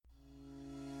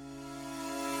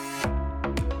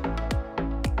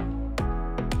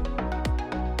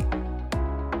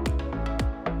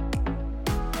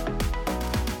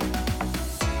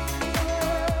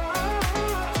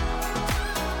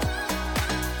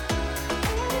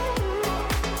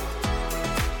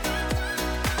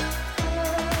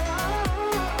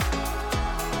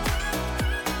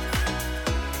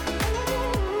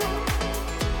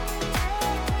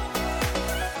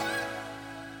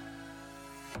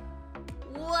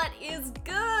What is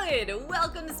good?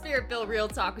 Welcome to Spirit-Filled Real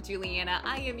Talk with Juliana.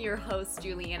 I am your host,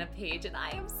 Juliana Page, and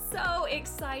I am so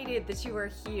excited that you are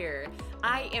here.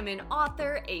 I am an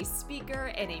author, a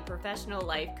speaker, and a professional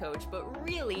life coach, but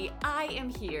really, I am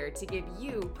here to give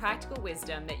you practical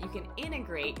wisdom that you can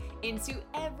integrate into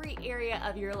every area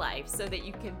of your life so that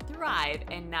you can thrive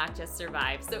and not just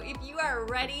survive. So if you are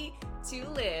ready to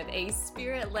live a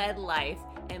spirit-led life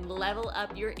and level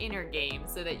up your inner game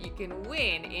so that you can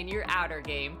win in your outer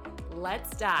game,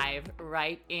 let's dive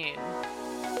right in.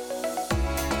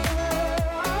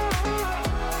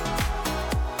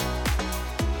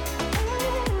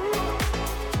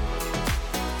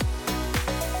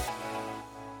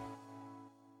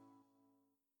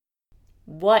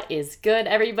 What is good,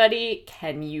 everybody?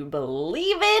 Can you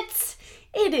believe it?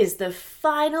 It is the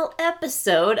final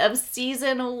episode of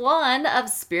season 1 of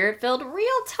Spirit-Filled Real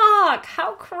Talk.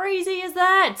 How crazy is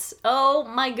that? Oh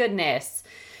my goodness.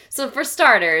 So for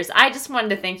starters, I just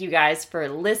wanted to thank you guys for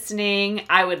listening.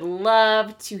 I would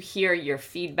love to hear your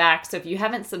feedback. So if you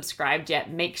haven't subscribed yet,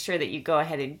 make sure that you go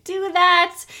ahead and do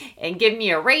that and give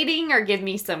me a rating or give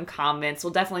me some comments.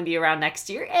 We'll definitely be around next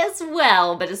year as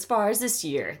well. But as far as this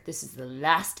year, this is the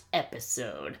last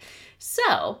episode.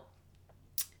 So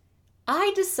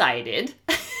I decided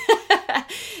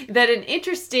that an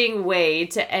interesting way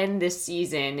to end this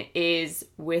season is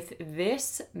with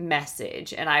this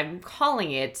message, and I'm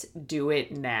calling it Do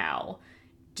It Now.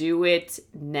 Do It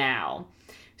Now.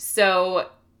 So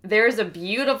there's a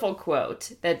beautiful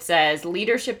quote that says,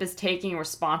 leadership is taking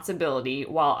responsibility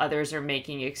while others are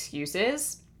making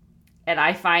excuses. And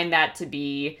I find that to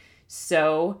be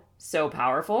so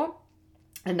powerful.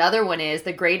 Another one is,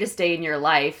 the greatest day in your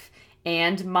life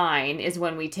and mine is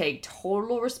when we take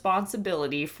total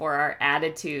responsibility for our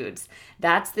attitudes.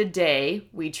 That's the day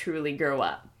we truly grow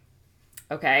up.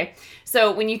 Okay?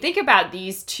 So when you think about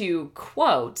these two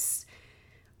quotes,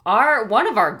 one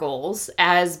of our goals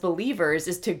as believers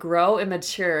is to grow and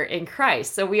mature in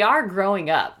Christ. So we are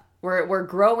growing up. We're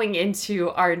growing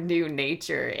into our new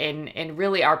nature and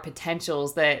really our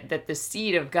potentials that the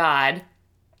seed of God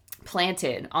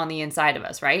planted on the inside of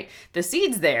us, right? The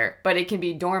seed's there, but it can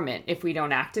be dormant if we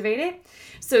don't activate it.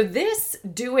 So this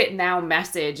Do It Now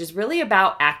message is really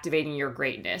about activating your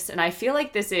greatness. And I feel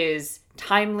like this is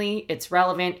timely, it's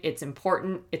relevant, it's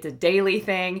important, it's a daily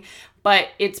thing, but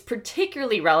it's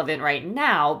particularly relevant right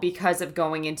now because of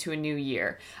going into a new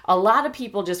year. A lot of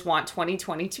people just want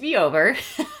 2020 to be over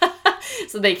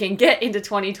so they can get into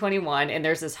 2021, and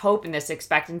there's this hope and this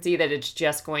expectancy that it's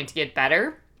just going to get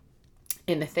better.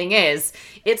 And the thing is,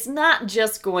 it's not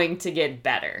just going to get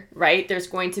better, right? There's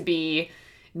going to be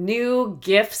new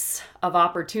gifts of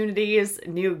opportunities,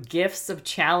 new gifts of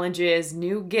challenges,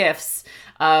 new gifts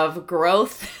of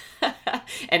growth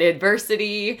and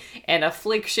adversity and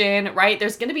affliction, right?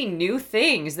 There's going to be new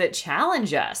things that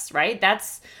challenge us, right?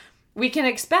 We can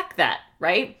expect that,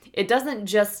 right? It doesn't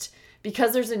just,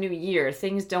 because there's a new year,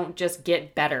 things don't just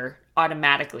get better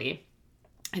automatically.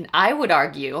 And I would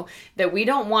argue that we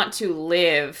don't want to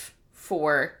live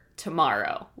for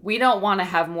tomorrow. We don't want to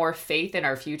have more faith in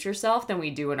our future self than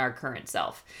we do in our current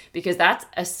self, because that's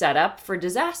a setup for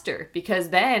disaster.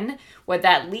 Because then what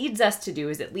that leads us to do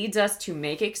is it leads us to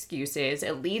make excuses.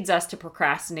 It leads us to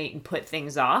procrastinate and put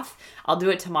things off. I'll do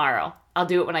it tomorrow. I'll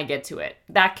do it when I get to it.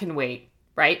 That can wait.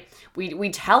 Right? We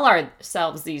tell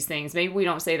ourselves these things. Maybe we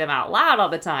don't say them out loud all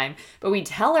the time, but we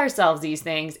tell ourselves these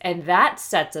things, and that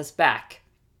sets us back.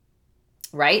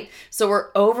 Right? So we're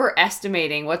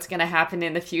overestimating what's going to happen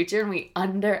in the future, and we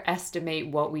underestimate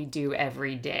what we do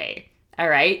every day. All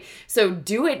right? So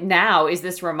Do It Now is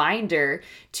this reminder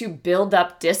to build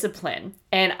up discipline.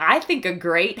 And I think a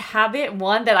great habit,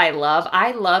 one that I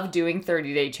love doing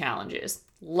 30-day challenges.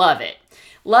 Love it.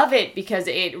 Love it because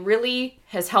it really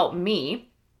has helped me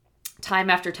time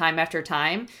after time after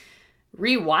time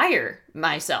rewire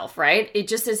myself, right? It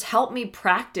just has helped me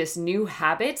practice new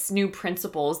habits, new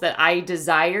principles that I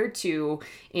desire to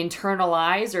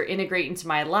internalize or integrate into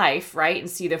my life, right? And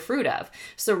see the fruit of.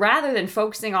 So rather than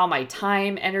focusing all my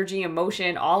time, energy,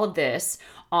 emotion, all of this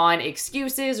on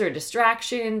excuses or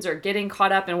distractions or getting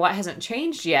caught up in what hasn't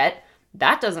changed yet,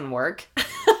 that doesn't work.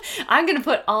 I'm going to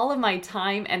put all of my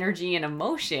time, energy, and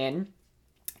emotion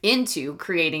into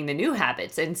creating the new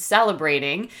habits and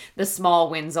celebrating the small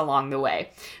wins along the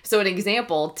way. So an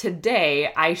example,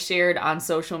 today I shared on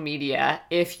social media,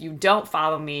 if you don't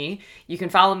follow me, you can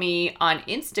follow me on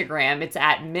Instagram. It's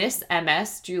at Miss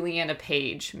Juliana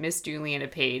Page. Miss Juliana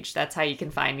Page. That's how you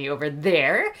can find me over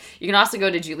there. You can also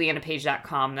go to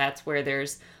julianapage.com. That's where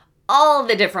there's all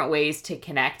the different ways to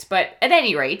connect. But at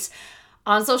any rate,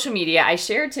 on social media, I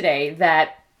shared today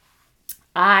that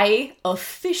I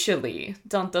officially,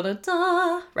 dun, dun, dun,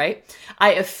 dun, right?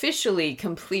 I officially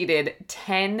completed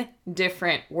 10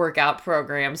 different workout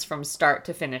programs from start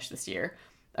to finish this year.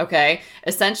 Okay.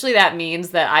 Essentially, that means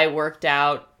that I worked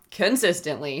out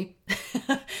consistently,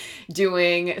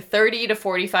 doing 30 to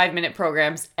 45-minute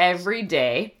programs every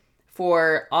day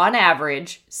for, on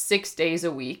average, 6 days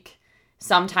a week,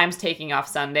 sometimes taking off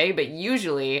Sunday, but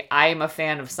usually I'm a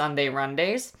fan of Sunday run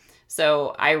days.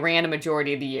 So I ran a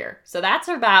majority of the year. So that's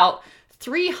about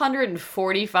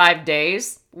 345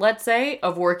 days, let's say,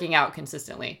 of working out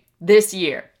consistently this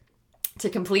year to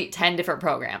complete 10 different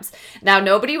programs. Now,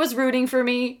 nobody was rooting for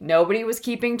me. Nobody was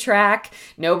keeping track.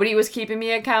 Nobody was keeping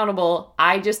me accountable.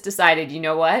 I just decided, you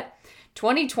know what?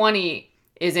 2020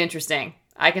 is interesting.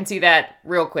 I can see that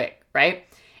real quick, right?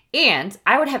 And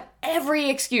I would have every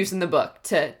excuse in the book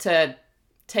to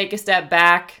take a step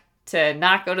back, to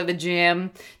not go to the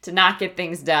gym, to not get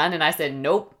things done. And I said,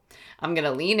 nope, I'm going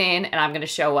to lean in and I'm going to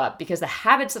show up, because the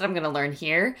habits that I'm going to learn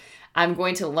here, I'm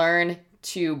going to learn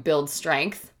to build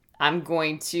strength. I'm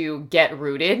going to get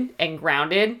rooted and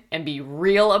grounded and be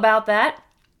real about that.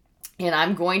 And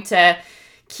I'm going to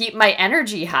keep my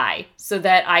energy high so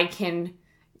that I can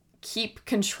keep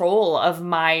control of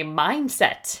my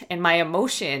mindset and my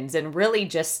emotions and really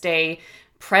just stay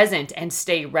present and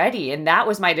stay ready. And that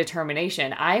was my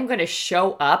determination. I'm going to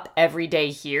show up every day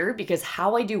here, because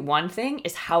how I do one thing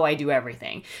is how I do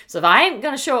everything. So if I'm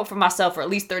going to show up for myself for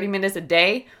at least 30 minutes a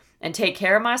day and take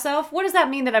care of myself, what does that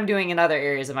mean that I'm doing in other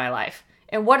areas of my life?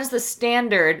 And what is the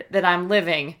standard that I'm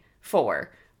living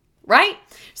for? Right?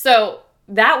 So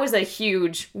that was a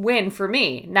huge win for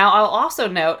me. Now, I'll also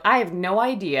note, I have no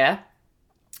idea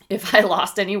if I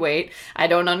lost any weight. I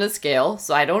don't own a scale,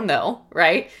 so I don't know,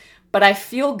 right? But I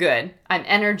feel good. I'm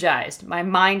energized. My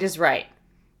mind is right.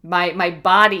 My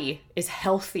body is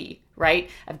healthy, right?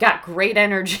 I've got great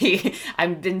energy.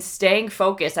 I've been staying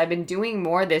focused. I've been doing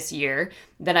more this year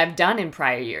than I've done in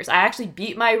prior years. I actually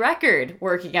beat my record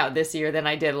working out this year than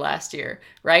I did last year,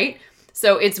 right?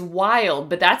 So it's wild,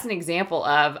 but that's an example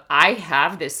of, I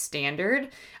have this standard.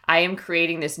 I am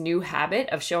creating this new habit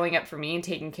of showing up for me and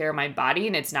taking care of my body,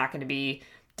 and it's not going to be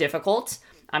difficult.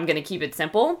 I'm going to keep it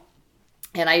simple.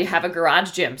 And I have a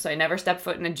garage gym, so I never stepped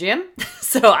foot in a gym.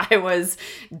 So I was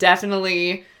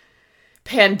definitely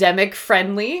pandemic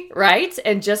friendly, right?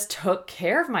 And just took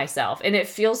care of myself. And it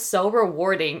feels so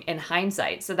rewarding in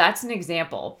hindsight. So that's an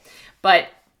example. But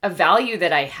a value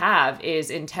that I have is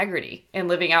integrity and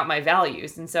living out my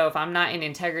values. And so if I'm not in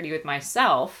integrity with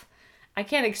myself, I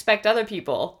can't expect other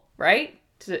people, right,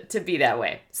 to be that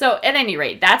way. So at any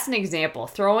rate, that's an example,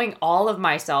 throwing all of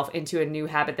myself into a new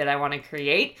habit that I want to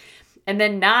create. And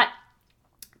then not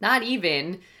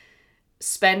even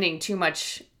spending too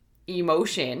much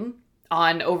emotion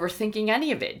on overthinking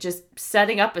any of it. Just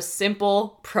setting up a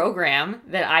simple program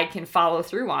that I can follow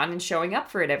through on and showing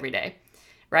up for it every day,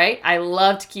 right? I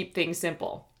love to keep things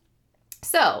simple.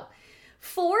 So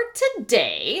for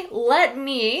today, let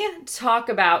me talk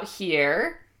about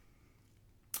here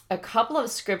a couple of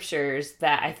scriptures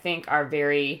that I think are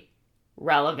very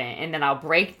relevant. And then I'll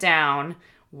break down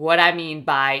what I mean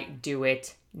by do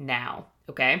it now,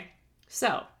 okay?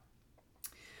 So,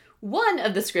 one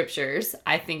of the scriptures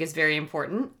I think is very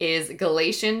important is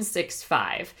Galatians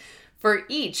 6:5. For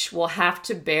each will have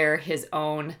to bear his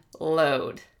own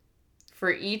load.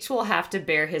 For each will have to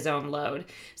bear his own load.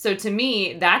 So to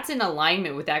me, that's in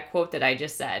alignment with that quote that I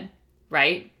just said,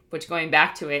 right? Which, going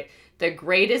back to it, the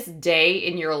greatest day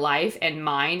in your life and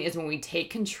mine is when we take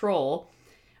control,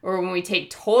 or when we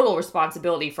take total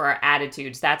responsibility for our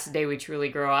attitudes. That's the day we truly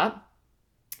grow up.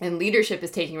 And leadership is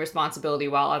taking responsibility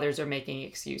while others are making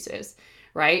excuses,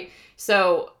 right?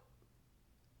 So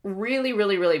really,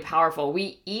 really, really powerful.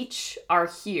 We each are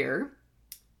here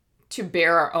to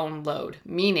bear our own load,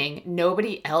 meaning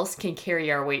nobody else can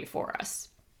carry our weight for us,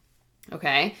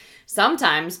 okay?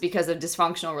 Sometimes, because of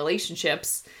dysfunctional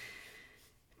relationships,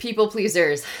 people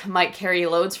pleasers might carry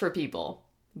loads for people,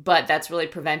 but that's really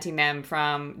preventing them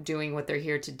from doing what they're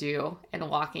here to do and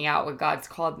walking out what God's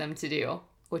called them to do,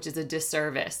 which is a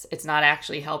disservice. It's not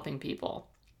actually helping people.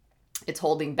 It's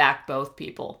holding back both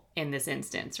people in this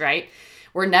instance, right?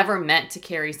 We're never meant to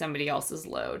carry somebody else's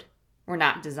load. We're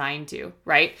not designed to,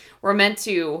 right? We're meant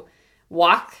to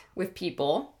walk with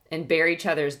people and bear each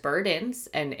other's burdens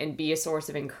and be a source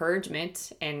of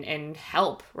encouragement and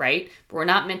help, right? But we're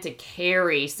not meant to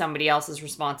carry somebody else's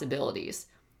responsibilities.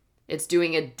 It's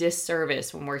doing a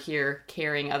disservice when we're here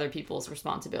carrying other people's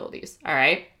responsibilities, all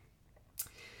right?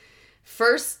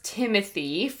 1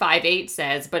 Timothy 5:8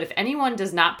 says, but if anyone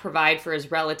does not provide for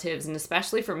his relatives, and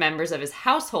especially for members of his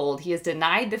household, he has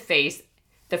denied the faith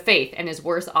the faith and is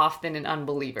worse off than an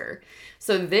unbeliever.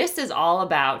 So this is all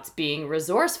about being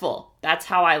resourceful. That's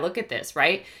how I look at this,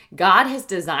 right? God has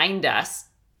designed us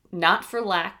not for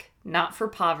lack, not for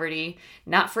poverty,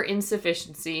 not for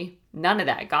insufficiency, none of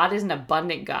that. God is an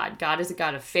abundant God. God is a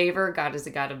God of favor. God is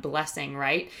a God of blessing,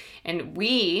 right? And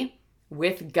we,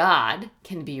 with God,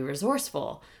 can be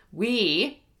resourceful.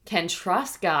 We can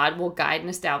trust God will guide and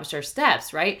establish our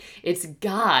steps, right? It's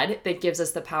God that gives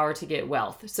us the power to get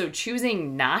wealth. So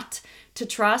choosing not to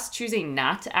trust, choosing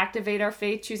not to activate our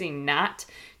faith, choosing not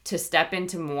to step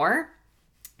into more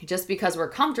just because we're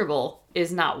comfortable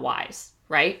is not wise,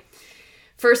 right?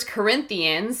 1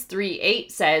 Corinthians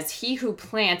 3:8 says, "He who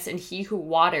plants and he who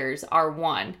waters are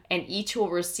one, and each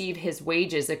will receive his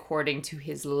wages according to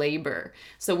his labor."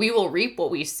 So we will reap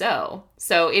what we sow.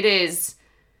 So it is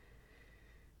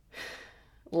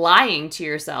lying to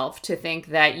yourself to think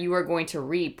that you are going to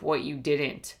reap what you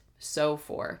didn't sow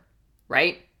for,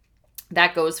 right?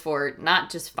 That goes for not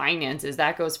just finances,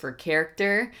 that goes for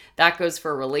character, that goes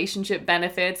for relationship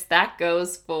benefits, that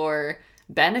goes for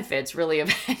benefits really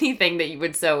of anything that you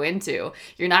would sow into.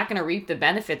 You're not going to reap the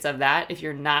benefits of that if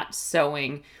you're not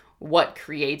sowing what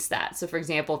creates that. So for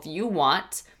example, if you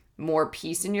want more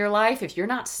peace in your life, if you're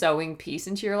not sowing peace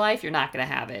into your life, you're not going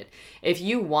to have it. If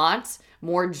you want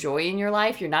more joy in your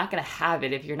life, you're not going to have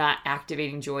it if you're not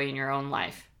activating joy in your own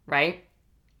life, right?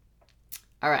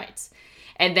 All right.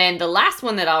 And then the last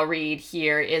one that I'll read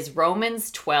here is Romans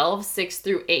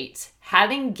 12:6-8.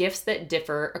 "Having gifts that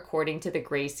differ according to the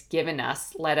grace given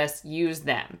us, let us use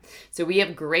them." So we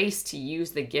have grace to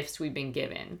use the gifts we've been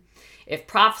given. "If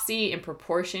prophecy, in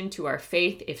proportion to our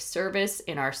faith; if service,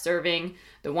 in our serving;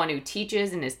 the one who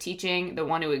teaches in his teaching; the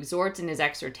one who exhorts in his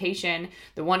exhortation;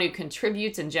 the one who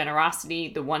contributes in generosity;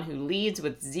 the one who leads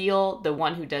with zeal; the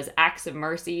one who does acts of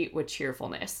mercy with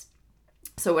cheerfulness."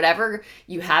 So whatever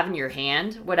you have in your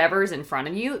hand, whatever is in front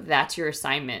of you, that's your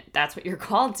assignment. That's what you're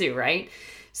called to, right?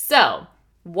 So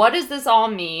what does this all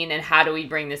mean and how do we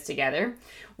bring this together?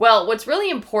 Well, what's really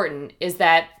important is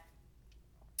that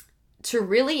to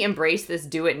really embrace this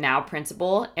do it now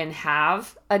principle and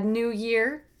have a new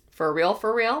year for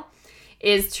real,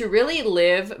 is to really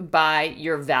live by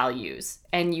your values.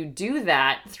 And you do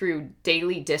that through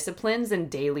daily disciplines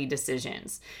and daily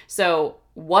decisions. So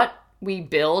what we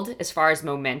build as far as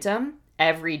momentum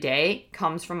every day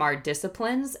comes from our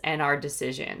disciplines and our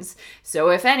decisions. So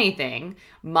if anything,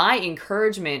 my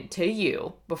encouragement to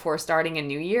you before starting a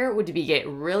new year would be get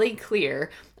really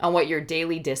clear on what your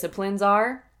daily disciplines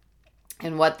are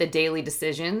and what the daily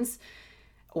decisions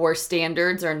or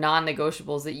standards or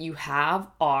non-negotiables that you have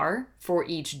are for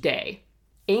each day.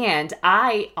 And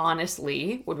I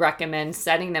honestly would recommend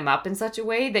setting them up in such a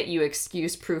way that you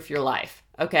excuse-proof your life.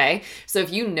 Okay, so if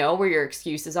you know where your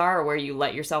excuses are or where you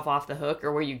let yourself off the hook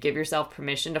or where you give yourself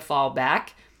permission to fall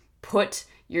back, put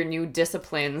your new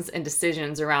disciplines and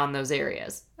decisions around those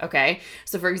areas. Okay,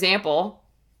 so for example,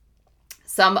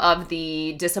 some of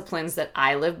the disciplines that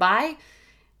I live by,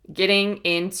 getting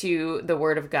into the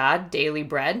Word of God, daily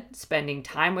bread, spending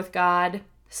time with God,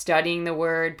 studying the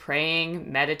Word,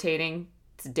 praying, meditating,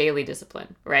 it's a daily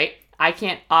discipline, right? I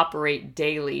can't operate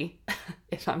daily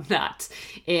if I'm not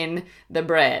in the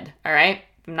bread, all right?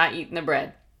 If I'm not eating the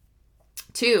bread.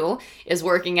 2 is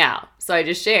working out. So I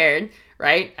just shared,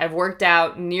 right? I've worked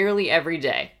out nearly every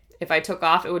day. If I took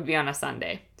off, it would be on a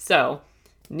Sunday. So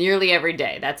nearly every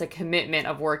day. That's a commitment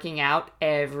of working out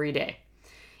every day.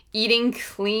 Eating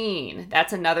clean.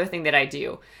 That's another thing that I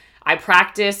do. I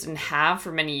practiced and have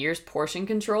for many years portion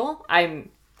control.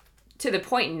 I'm to the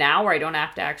point now where I don't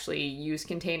have to actually use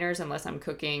containers unless I'm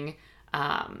cooking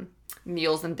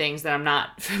meals and things that I'm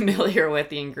not familiar with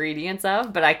the ingredients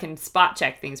of, but I can spot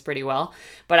check things pretty well.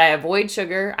 But I avoid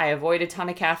sugar. I avoid a ton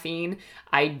of caffeine.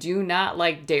 I do not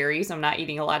like dairy, so I'm not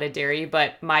eating a lot of dairy,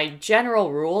 but my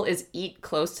general rule is eat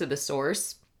close to the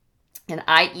source. And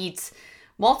I eat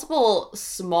multiple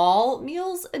small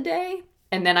meals a day.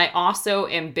 And then I also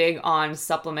am big on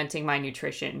supplementing my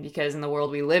nutrition because in the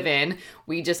world we live in,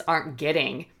 we just aren't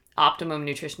getting optimum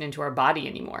nutrition into our body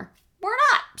anymore. We're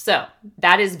not. So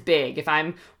that is big. If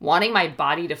I'm wanting my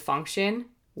body to function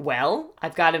well,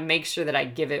 I've got to make sure that I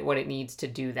give it what it needs to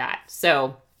do that.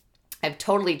 So I've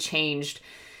totally changed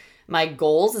my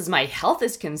goals as my health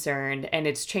is concerned, and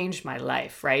it's changed my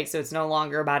life, right? So it's no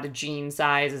longer about a jean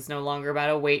size. It's no longer about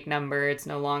a weight number. It's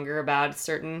no longer about a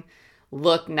certain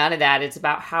look, none of that. It's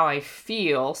about how I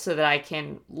feel so that I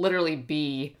can literally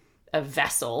be a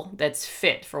vessel that's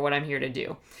fit for what I'm here to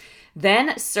do.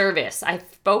 Then service. I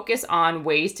focus on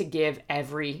ways to give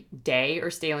every day or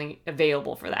staying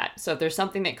available for that. So if there's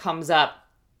something that comes up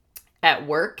at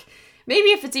work maybe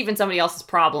if it's even somebody else's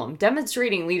problem.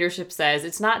 Demonstrating leadership says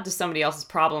it's not just somebody else's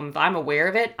problem. If I'm aware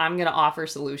of it, I'm going to offer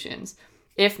solutions.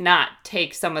 If not,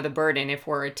 take some of the burden if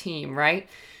we're a team, right?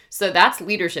 So that's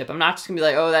leadership. I'm not just going to be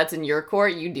like, oh, that's in your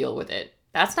court, you deal with it.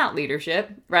 That's not leadership,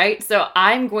 right? So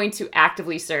I'm going to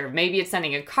actively serve. Maybe it's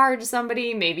sending a card to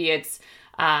somebody. Maybe it's,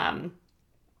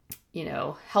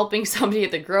 helping somebody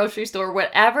at the grocery store,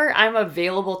 whatever. I'm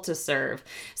available to serve.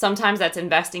 Sometimes that's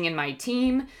investing in my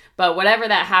team, but whatever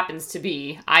that happens to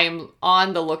be, I am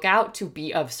on the lookout to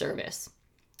be of service.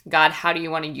 God, how do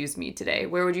you want to use me today?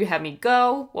 Where would you have me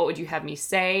go? What would you have me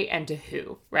say? And to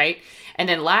who, right? And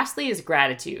then lastly is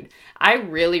gratitude. I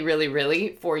really, really,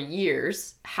 really, for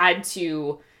years, had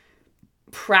to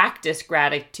practice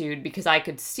gratitude because I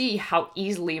could see how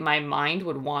easily my mind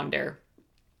would wander.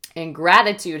 And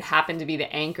gratitude happened to be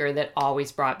the anchor that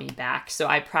always brought me back. So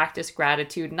I practiced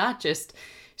gratitude, not just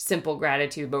simple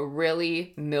gratitude, but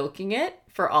really milking it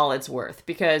for all it's worth,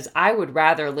 because I would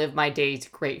rather live my days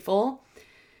grateful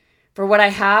for what I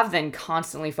have than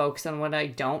constantly focus on what I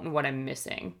don't and what I'm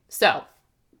missing. So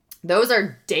those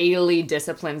are daily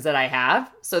disciplines that I have.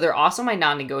 So they're also my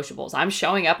non-negotiables. I'm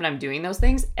showing up and I'm doing those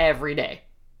things every day,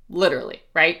 literally,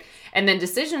 right? And then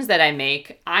decisions that I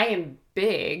make, I am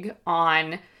big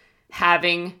on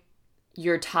having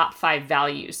your top 5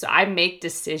 values. So I make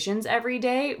decisions every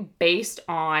day based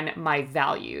on my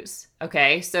values.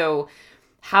 Okay. So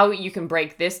how you can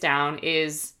break this down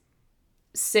is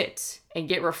sit and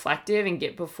get reflective and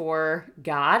get before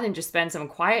God and just spend some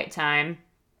quiet time.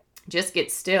 Just get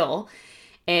still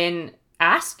and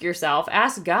ask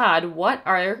God, what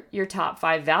are your top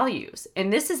 5 values?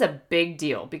 And this is a big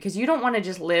deal because you don't want to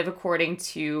just live according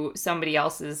to somebody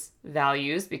else's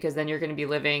values, because then you're going to be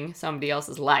living somebody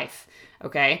else's life.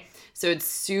 Okay. So it's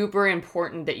super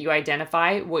important that you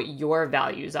identify what your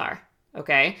values are.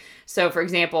 Okay. So for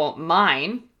example,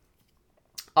 mine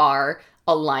are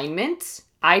alignment.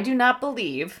 I do not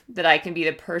believe that I can be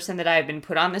the person that I've been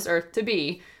put on this earth to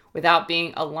be without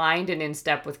being aligned and in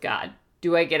step with God.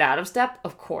 Do I get out of step?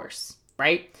 Of course,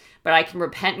 right? But I can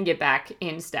repent and get back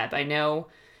in step. I know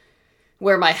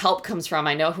where my help comes from.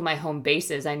 I know who my home base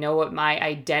is. I know what my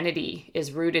identity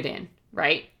is rooted in,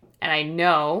 right? And I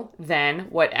know then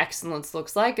what excellence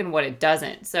looks like and what it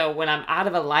doesn't. So when I'm out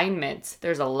of alignment,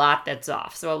 there's a lot that's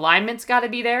off. So alignment's got to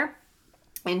be there.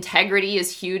 Integrity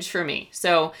is huge for me.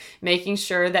 So making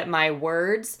sure that my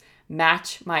words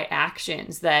match my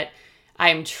actions, that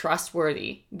I'm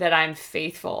trustworthy, that I'm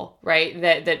faithful, right?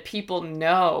 That people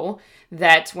know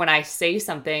that when I say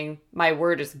something, my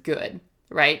word is good,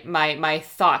 right? My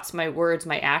thoughts, my words,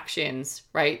 my actions,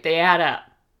 right? They add up,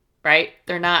 right?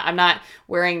 I'm not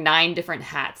wearing 9 different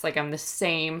hats. Like I'm the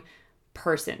same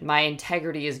person. My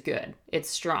integrity is good. It's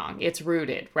strong. It's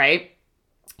rooted, right?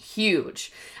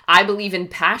 Huge. I believe in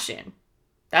passion.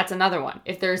 That's another one.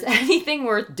 If there's anything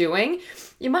worth doing,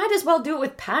 you might as well do it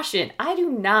with passion. I do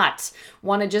not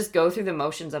want to just go through the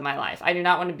motions of my life. I do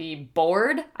not want to be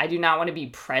bored. I do not want to be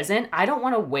present. I don't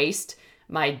want to waste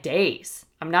my days.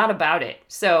 I'm not about it.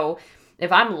 So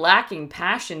if I'm lacking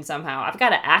passion somehow, I've got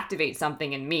to activate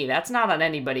something in me. That's not on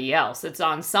anybody else. It's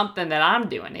on something that I'm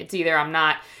doing. It's either I'm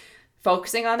not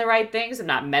focusing on the right things, I'm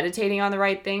not meditating on the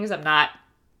right things, I'm not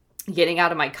getting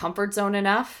out of my comfort zone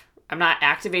enough, I'm not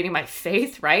activating my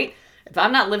faith, right? If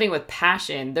I'm not living with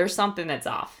passion, there's something that's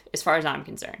off as far as I'm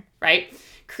concerned, right?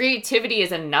 Creativity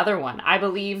is another one. I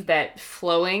believe that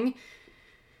flowing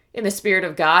in the Spirit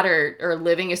of God or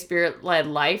living a Spirit-led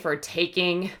life or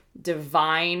taking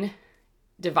divinely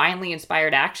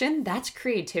inspired action, that's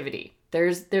creativity.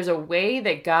 There's a way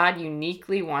that God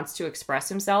uniquely wants to express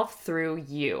himself through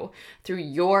you, through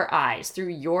your eyes, through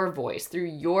your voice, through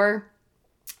your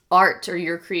art or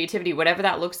your creativity, whatever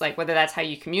that looks like, whether that's how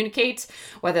you communicate,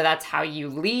 whether that's how you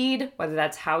lead, whether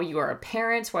that's how you are a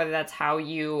parent, whether that's how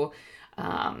you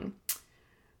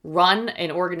run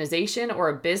an organization or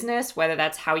a business, whether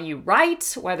that's how you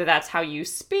write, whether that's how you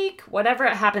speak, whatever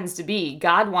it happens to be,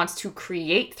 God wants to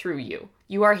create through you.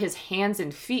 You are his hands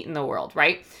and feet in the world,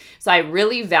 right? So I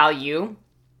really value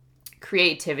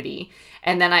creativity.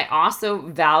 And then I also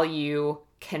value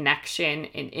connection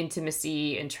and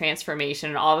intimacy and transformation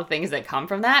and all the things that come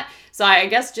from that. So I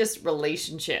guess just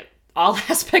relationship, all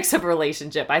aspects of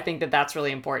relationship. I think that that's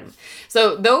really important.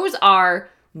 So those are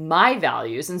my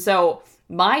values. And so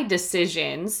my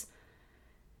decisions,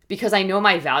 because I know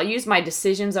my values, my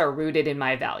decisions are rooted in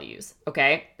my values.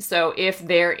 Okay. So if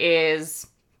there is,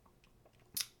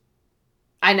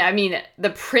 I mean, the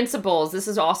principles, this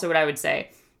is also what I would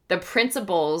say, the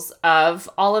principles of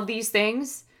all of these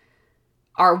things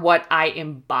are what I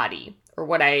embody or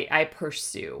what I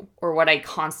pursue or what I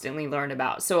constantly learn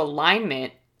about. So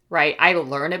alignment right? I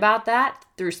learn about that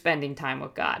through spending time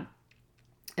with God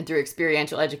and through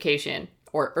experiential education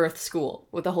or earth school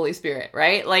with the Holy Spirit,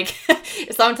 right? Like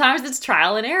sometimes it's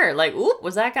trial and error. Like, oop,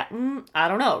 was that guy? I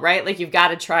don't know, right? Like you've got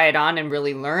to try it on and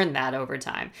really learn that over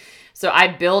time. So I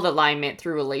build alignment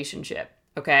through relationship,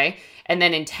 okay? And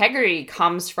then integrity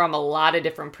comes from a lot of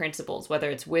different principles, whether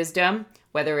it's wisdom,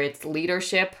 whether it's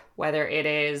leadership, whether it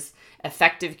is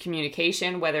effective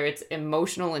communication, whether it's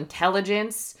emotional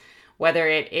intelligence, whether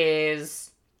it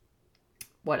is,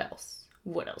 what else?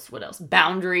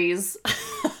 Boundaries,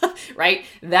 right?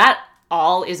 That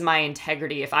all is my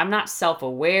integrity. If I'm not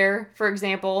self-aware, for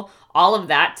example, all of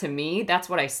that to me, that's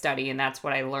what I study and that's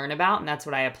what I learn about and that's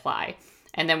what I apply.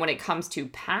 And then when it comes to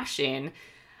passion,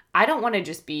 I don't want to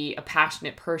just be a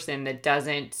passionate person that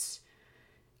doesn't,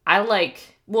 I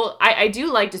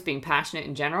do like just being passionate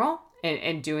in general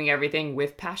and doing everything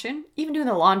with passion, even doing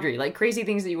the laundry, like crazy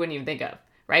things that you wouldn't even think of,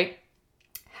 right?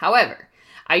 However,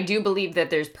 I do believe that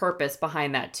there's purpose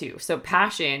behind that too. So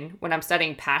passion, when I'm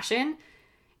studying passion,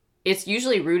 it's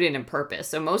usually rooted in purpose.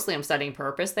 So mostly I'm studying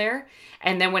purpose there.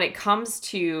 And then when it comes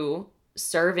to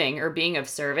serving or being of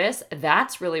service,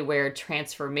 that's really where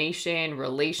transformation,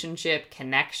 relationship,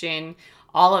 connection,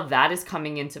 all of that is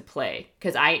coming into play.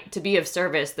 Because to be of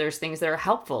service, there's things that are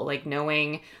helpful, like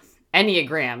knowing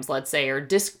Enneagrams, let's say, or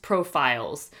disc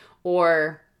profiles,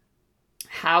 or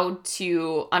how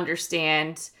to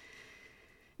understand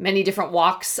many different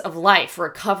walks of life,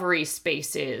 recovery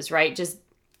spaces, right? Just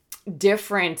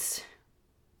different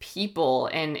people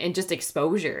and just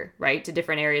exposure, right, to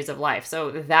different areas of life. So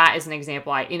that is an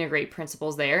example. I integrate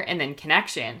principles there. And then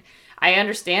connection. I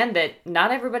understand that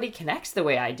not everybody connects the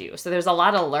way I do. So there's a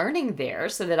lot of learning there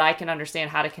so that I can understand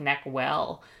how to connect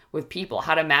well with people,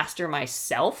 how to master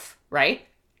myself, right?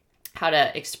 How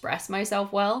to express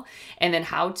myself well, and then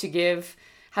how to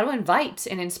invite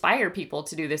and inspire people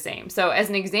to do the same. So as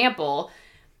an example,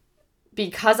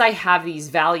 because I have these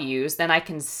values, then I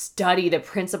can study the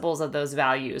principles of those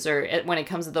values, or when it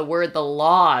comes to the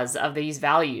laws of these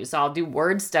values. So I'll do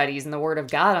word studies in the Word of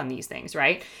God on these things,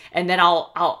 right? And then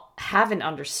I'll have an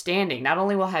understanding. Not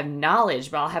only will I have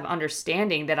knowledge, but I'll have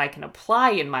understanding that I can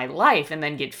apply in my life and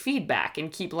then get feedback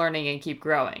and keep learning and keep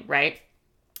growing, right?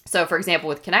 So for example,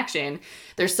 with connection,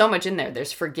 there's so much in there.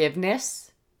 There's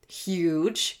forgiveness,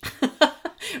 huge,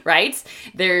 right?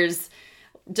 There's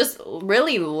just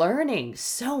really learning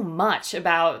so much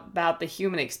about the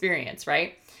human experience,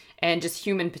 right? And just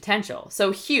human potential.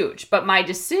 So huge. But my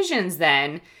decisions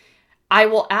then, I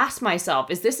will ask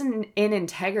myself, is this in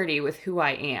integrity with who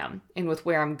I am and with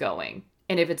where I'm going?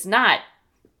 And if it's not,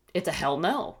 it's a hell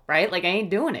no, right? Like I ain't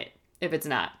doing it if it's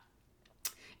not.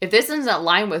 If this isn't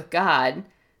aligned with God,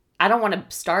 I don't want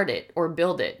to start it or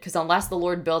build it, because unless the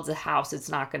Lord builds a house, it's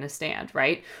not going to stand,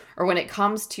 right? Or when it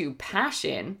comes to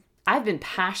passion, I've been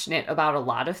passionate about a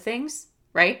lot of things,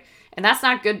 right? And that's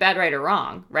not good, bad, right, or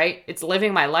wrong, right? It's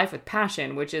living my life with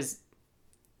passion, which is,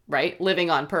 right,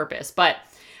 living on purpose. But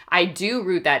I do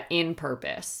root that in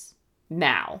purpose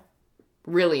now,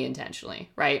 really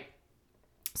intentionally, right?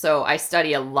 So I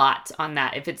study a lot on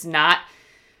that. If it's not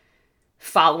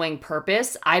following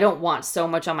purpose, I don't want so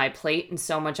much on my plate and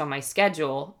so much on my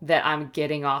schedule that I'm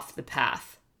getting off the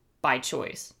path by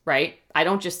choice, right? I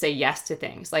don't just say yes to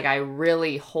things. Like I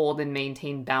really hold and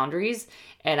maintain boundaries,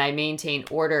 and I maintain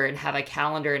order and have a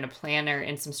calendar and a planner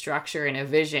and some structure and a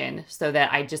vision so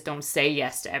that I just don't say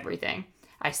yes to everything.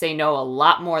 I say no a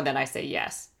lot more than I say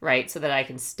yes, right? So that I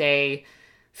can stay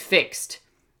fixed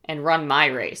and run my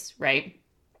race, right?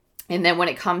 And then when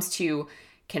it comes to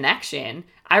connection,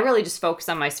 I really just focus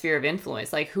on my sphere of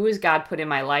influence. Like, who has God put in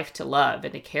my life to love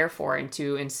and to care for and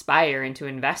to inspire and to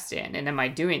invest in? And am I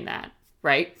doing that?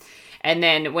 Right? And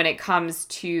then when it comes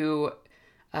to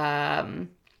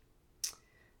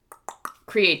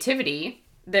creativity,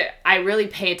 I really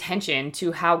pay attention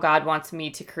to how God wants me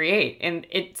to create. And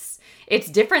it's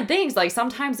different things. Like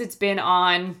sometimes it's been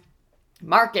on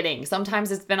marketing.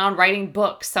 Sometimes it's been on writing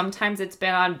books. Sometimes it's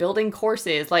been on building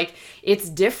courses. Like it's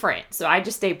different. So I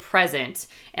just stay present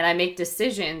and I make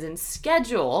decisions and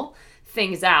schedule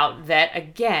things out that,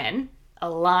 again,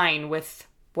 align with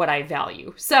what I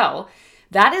value. So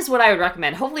that is what I would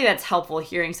recommend. Hopefully that's helpful,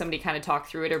 hearing somebody kind of talk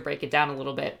through it or break it down a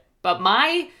little bit. But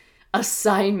my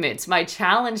assignment, my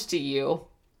challenge to you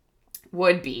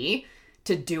would be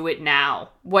to do it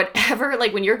now. Whatever,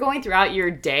 like when you're going throughout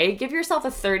your day, give yourself a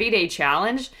 30-day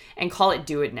challenge and call it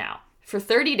do it now. For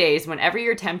 30 days, whenever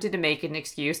you're tempted to make an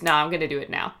excuse, no, I'm going to do it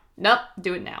now. Nope,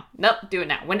 do it now. Nope, do it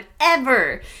now.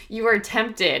 Whenever you are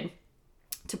tempted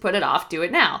to put it off, do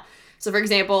it now. So for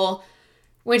example,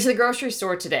 went to the grocery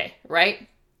store today, right?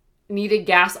 needed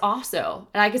gas also.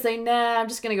 And I could say, nah, I'm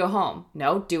just going to go home.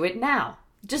 No, do it now.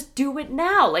 Just do it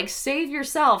now. Like, save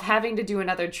yourself having to do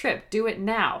another trip. Do it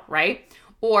now, right?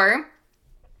 Or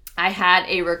I had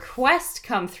a request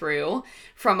come through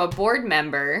from a board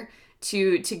member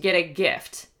to get a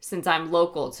gift, since I'm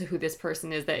local to who this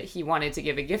person is that he wanted to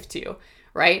give a gift to,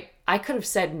 right? I could have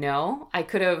said no. I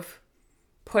could have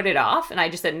put it off, and I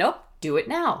just said, nope, do it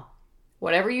now.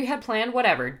 Whatever you had planned,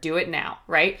 whatever, do it now,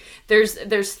 right? There's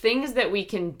things that we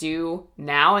can do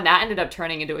now, and that ended up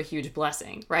turning into a huge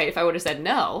blessing, right? If I would have said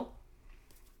no,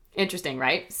 interesting,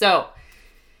 right? So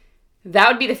that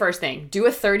would be the first thing. Do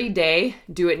a 30-day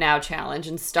do it now challenge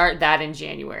and start that in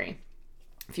January.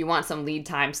 If you want some lead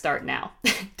time, start now.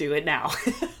 Do it now,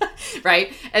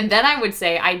 right? And then I would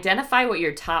say identify what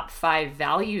your top 5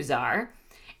 values are,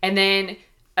 and then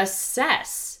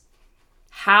assess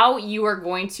how you are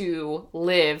going to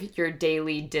live your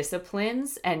daily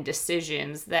disciplines and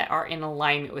decisions that are in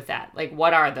alignment with that. Like,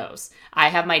 what are those? I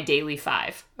have my daily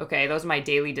 5, okay? Those are my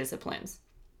daily disciplines.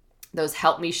 Those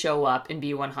help me show up and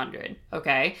be 100,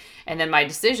 okay? And then my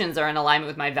decisions are in alignment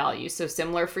with my values. So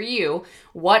similar for you,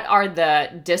 what are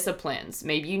the disciplines?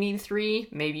 Maybe you need 3,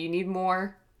 maybe you need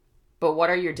more, but what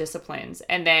are your disciplines?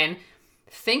 And then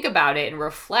think about it and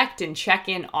reflect and check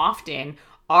in often.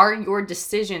 Are your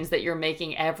decisions that you're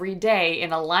making every day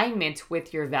in alignment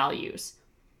with your values?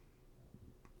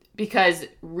 Because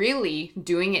really,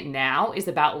 doing it now is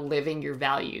about living your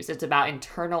values. It's about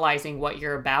internalizing what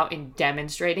you're about and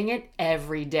demonstrating it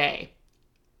every day.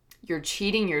 You're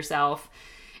cheating yourself,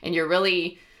 and you're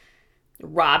really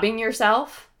robbing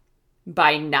yourself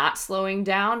by not slowing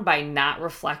down, by not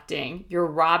reflecting. You're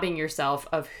robbing yourself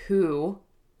of who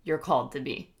you're called to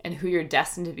be and who you're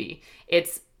destined to be.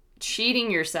 It's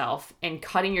cheating yourself and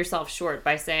cutting yourself short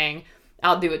by saying,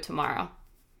 I'll do it tomorrow,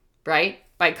 right?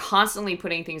 By constantly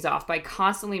putting things off, by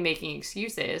constantly making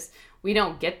excuses, we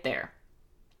don't get there.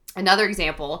 Another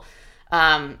example,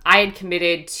 I had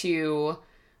committed to,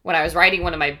 when I was writing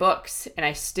one of my books, and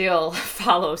I still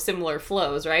follow similar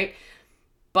flows, right?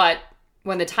 But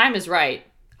when the time is right,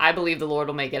 I believe the Lord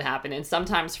will make it happen. And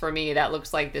sometimes for me, that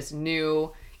looks like this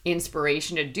new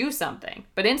inspiration to do something.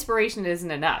 But inspiration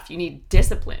isn't enough. You need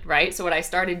discipline, right? So what I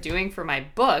started doing for my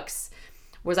books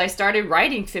was I started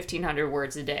writing 1,500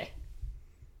 words a day.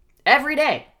 Every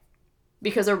day.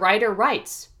 Because a writer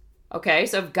writes. Okay?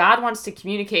 So if God wants to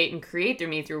communicate and create through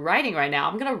me through writing right now,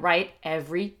 I'm going to write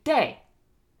every day.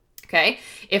 Okay?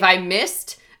 If I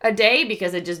missed a day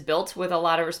because it just built with a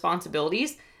lot of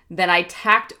responsibilities, then I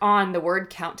tacked on the word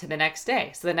count to the next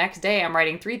day. So the next day I'm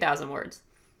writing 3,000 words.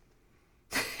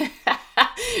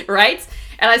 Right?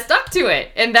 And I stuck to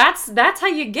it. And that's how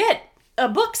you get a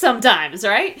book sometimes,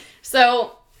 right?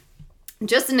 So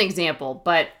just an example,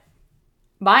 but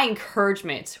my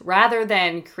encouragement, rather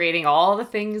than creating all the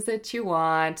things that you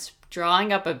want,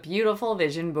 drawing up a beautiful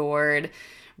vision board,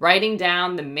 writing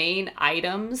down the main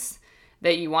items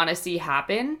that you want to see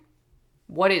happen,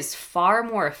 what is far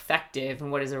more effective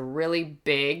and what is a really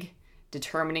big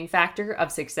determining factor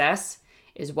of success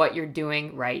is what you're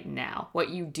doing right now, what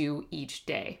you do each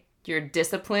day. Your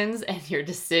disciplines and your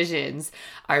decisions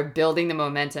are building the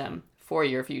momentum for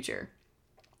your future.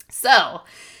 So,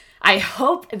 I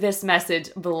hope this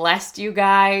message blessed you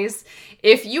guys.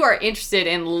 If you are interested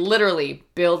in literally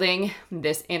building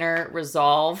this inner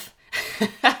resolve,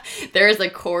 there is a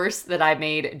course that I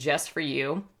made just for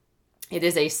you. It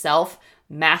is a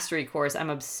self-mastery course. I'm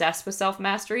obsessed with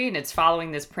self-mastery, and it's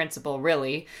following this principle,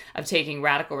 really, of taking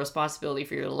radical responsibility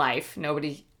for your life.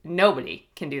 Nobody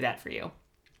can do that for you,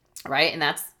 right? And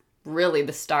that's really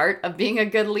the start of being a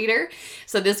good leader.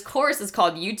 So this course is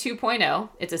called You 2.0.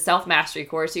 It's a self-mastery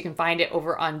course. You can find it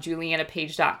over on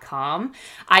juliannapage.com.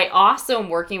 I also am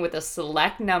working with a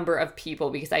select number of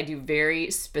people because I do very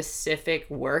specific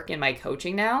work in my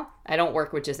coaching now. I don't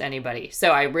work with just anybody. So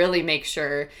I really make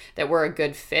sure that we're a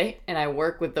good fit, and I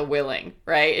work with the willing,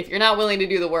 right? If you're not willing to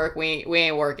do the work, we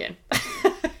ain't working,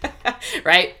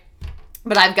 right?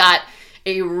 But I've got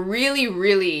a really,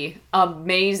 really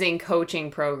amazing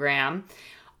coaching program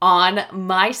on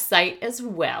my site as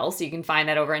well. So you can find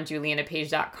that over on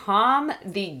juliannapage.com.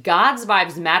 The God's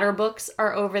Vibes Matter books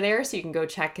are over there, so you can go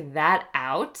check that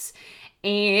out.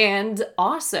 And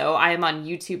also, I am on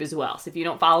YouTube as well. So if you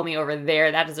don't follow me over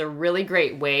there, that is a really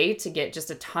great way to get just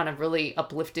a ton of really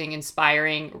uplifting,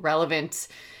 inspiring, relevant,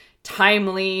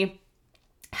 timely,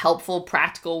 helpful,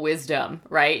 practical wisdom,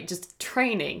 right? Just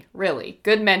training, really.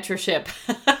 Good mentorship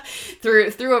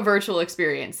through a virtual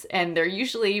experience. And they're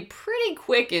usually pretty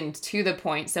quick and to the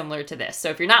point, similar to this. So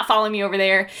if you're not following me over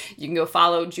there, you can go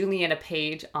follow Julianna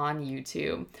Page on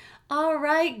YouTube. All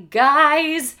right,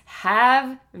 guys,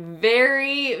 Have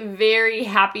very, very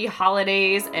happy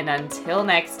holidays. And until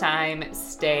next time,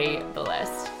 stay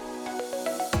blessed.